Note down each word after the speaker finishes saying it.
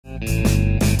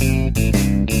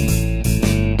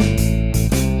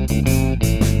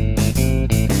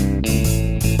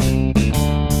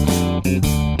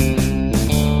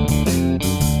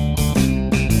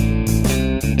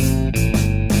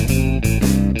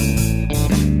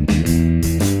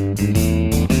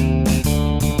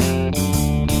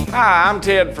I'm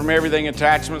Ted from Everything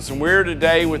Attachments, and we're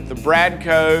today with the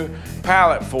Bradco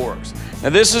pallet forks. Now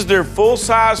this is their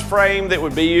full-size frame that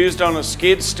would be used on a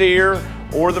skid steer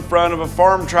or the front of a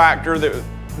farm tractor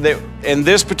that in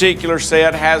this particular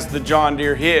set has the John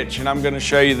Deere hitch, and I'm going to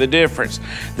show you the difference.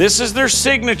 This is their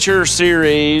signature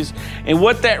series, and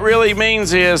what that really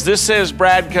means is this says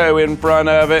Bradco in front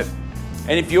of it.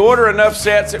 And if you order enough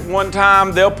sets at one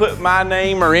time, they'll put my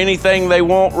name or anything they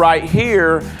want right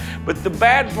here. But the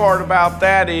bad part about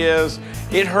that is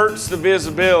it hurts the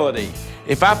visibility.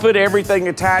 If I put Everything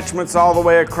Attachments all the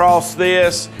way across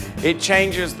this, it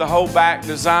changes the whole back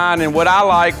design. And what I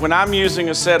like when I'm using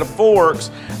a set of forks,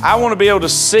 I want to be able to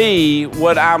see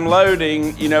what I'm loading,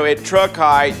 at truck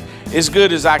height as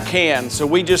good as I can. So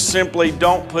we just simply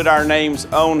don't put our names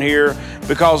on here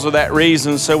because of that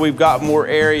reason, so we've got more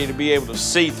area to be able to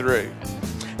see through.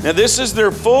 Now this is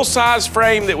their full-size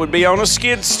frame that would be on a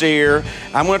skid steer.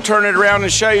 I'm going to turn it around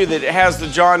and show you that it has the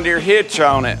John Deere hitch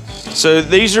on it. So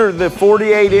these are the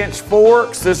 48-inch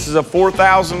forks. This is a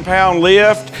 4,000-pound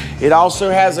lift. It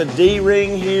also has a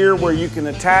D-ring here where you can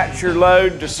attach your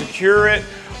load to secure it,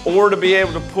 or to be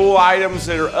able to pull items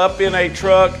that are up in a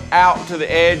truck out to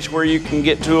the edge where you can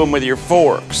get to them with your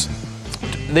forks.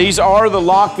 These are the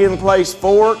lock-in-place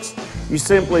forks. You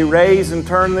simply raise and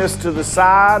turn this to the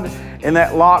side, and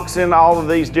that locks in all of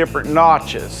these different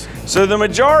notches. So the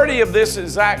majority of this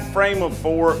exact frame of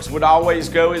forks would always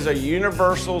go as a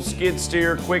universal skid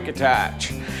steer quick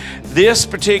attach. This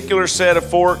particular set of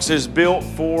forks is built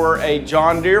for a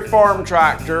John Deere farm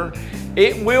tractor.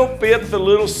 It will fit the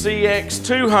little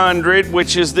CX200,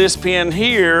 which is this pin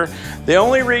here. The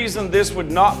only reason this would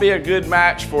not be a good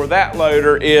match for that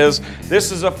loader is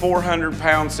this is a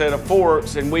 400-pound set of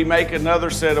forks, and we make another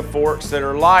set of forks that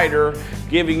are lighter,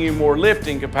 giving you more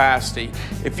lifting capacity.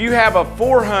 If you have a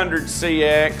 400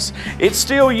 CX, it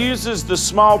still uses the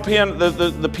small pin,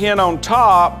 the pin on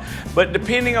top, but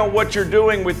depending on what you're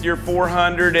doing with your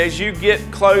 400, as you get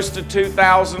close to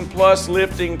 2,000 plus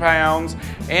lifting pounds,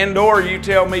 and or you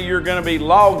tell me you're going to be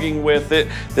logging with it,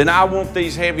 then I want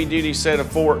these heavy duty set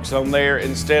of forks on there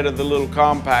instead of the little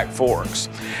compact forks.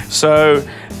 So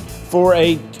for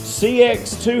a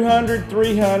CX 200,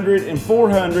 300, and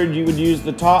 400, you would use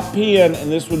the top pin,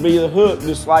 and this would be the hook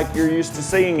just like you're used to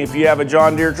seeing if you have a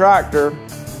John Deere tractor.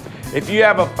 If you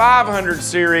have a 500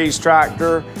 series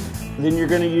tractor, then you're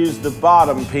going to use the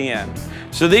bottom pin.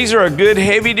 So these are a good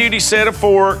heavy duty set of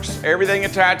forks. Everything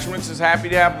Attachments is happy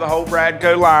to have the whole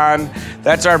Bradco line.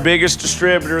 That's our biggest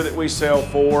distributor that we sell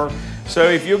for. So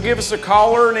if you'll give us a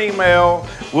call or an email,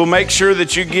 we'll make sure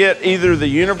that you get either the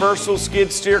universal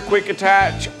skid steer quick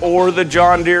attach or the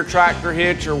John Deere tractor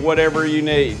hitch or whatever you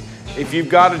need. If you've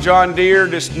got a John Deere,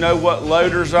 just know what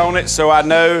loader's on it so I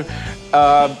know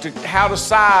how to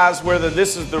size whether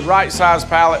this is the right size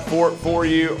pallet fork for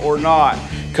you or not.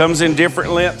 Comes in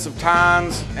different lengths of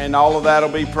tines, and all of that will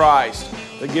be priced.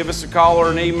 But give us a call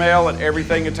or an email at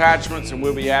Everything Attachments, and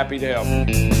we'll be happy to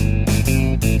help.